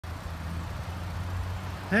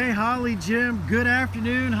Hey Holly, Jim, good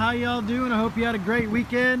afternoon. How y'all doing? I hope you had a great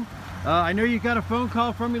weekend. I know you got a phone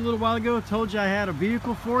call from me a little while ago. I told you I had a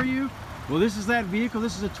vehicle for you. Well, this is that vehicle.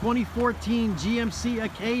 This is a 2014 GMC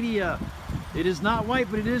Acadia. It is not white,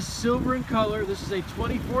 but it is silver in color. This is a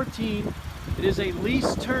 2014. It is a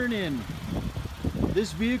lease turn-in.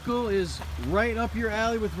 This vehicle is right up your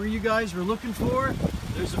alley with where you guys were looking for.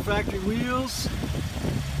 There's the factory wheels.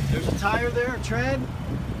 There's a tire there, a tread.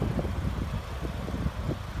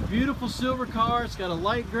 Beautiful silver car. It's got a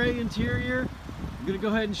light gray interior. I'm going to go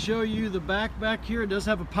ahead and show you the back here. It does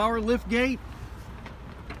have a power lift gate.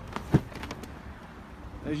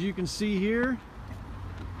 As you can see here,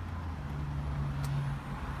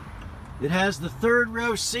 it has the third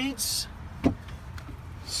row seats.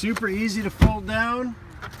 Super easy to fold down.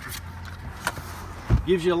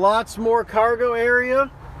 Gives you lots more cargo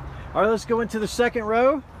area. All right, let's go into the second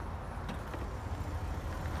row.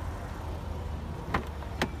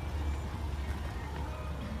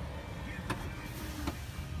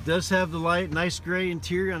 It does have the light, nice gray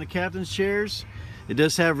interior on the captain's chairs. It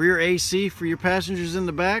does have rear AC for your passengers in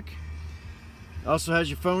the back. Also has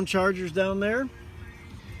your phone chargers down there.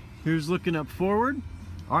 Here's looking up forward.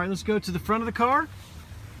 All right, let's go to the front of the car.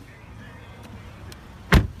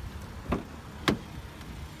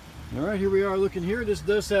 All right, here we are looking here. This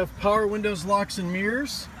does have power windows, locks, and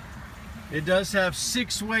mirrors. It does have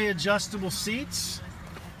 6-way adjustable seats.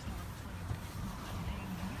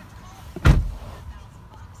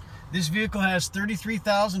 This vehicle has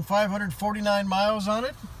 33,549 miles on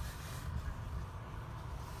it.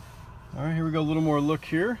 All right, here we go, a little more look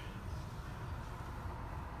here.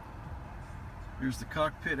 Here's the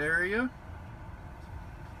cockpit area.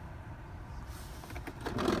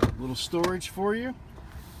 A little storage for you.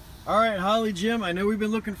 All right, Holly, Jim, I know we've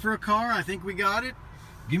been looking for a car. I think we got it.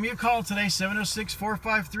 Give me a call today,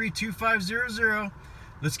 706-453-2500.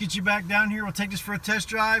 Let's get you back down here. We'll take this for a test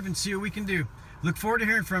drive and see what we can do. Look forward to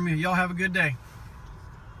hearing from you. Y'all have a good day.